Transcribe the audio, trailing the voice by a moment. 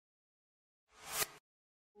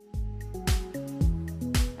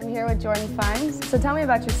here with Jordan Fines. So tell me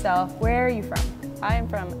about yourself. Where are you from? I am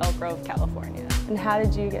from Elk Grove, California. And how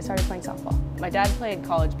did you get started playing softball? My dad played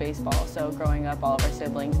college baseball, so growing up, all of our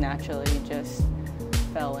siblings naturally just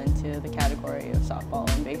fell into the category of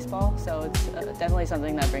softball and baseball. So it's definitely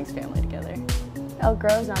something that brings family together. Elk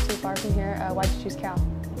Grove's not too far from here. Why'd you choose Cal?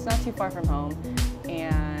 It's not too far from home,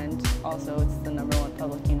 and also it's the #1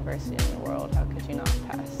 public university in the world. How could you not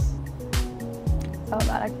pass? It's all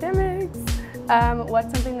about academics.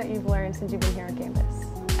 What's something that you've learned since you've been here on campus?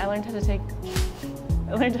 I learned how to take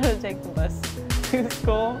the bus to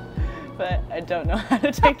school, but I don't know how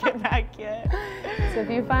to take it back yet. So if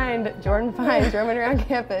you find Jordan Fines roaming around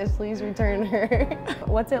campus, please return her.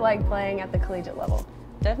 What's it like playing at the collegiate level?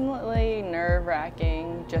 Definitely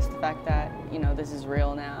nerve-wracking, just the fact that, you know, this is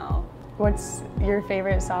real now. What's your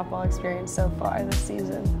favorite softball experience so far this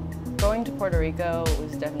season? Going to Puerto Rico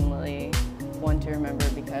was definitely one to remember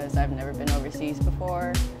because I've never been overseas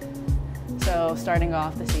before. So starting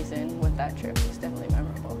off the season with that trip was definitely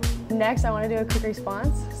memorable. Next, I want to do a quick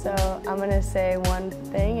response. So I'm going to say one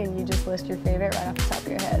thing and you just list your favorite right off the top of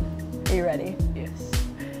your head. Are you ready? Yes.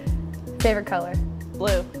 Favorite color?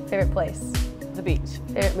 Blue. Favorite place? The beach.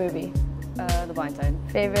 Favorite movie? The Blind Side.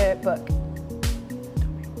 Favorite book?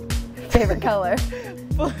 Favorite color?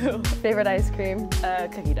 Blue. Favorite ice cream?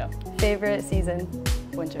 Cookie dough. Favorite season?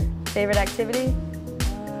 Winter. Favorite activity?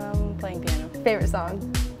 Playing piano. Favorite song?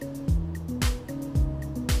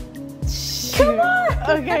 Come on!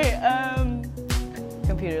 Okay,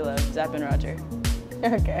 Computer Love, Zapp and Roger.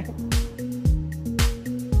 Okay.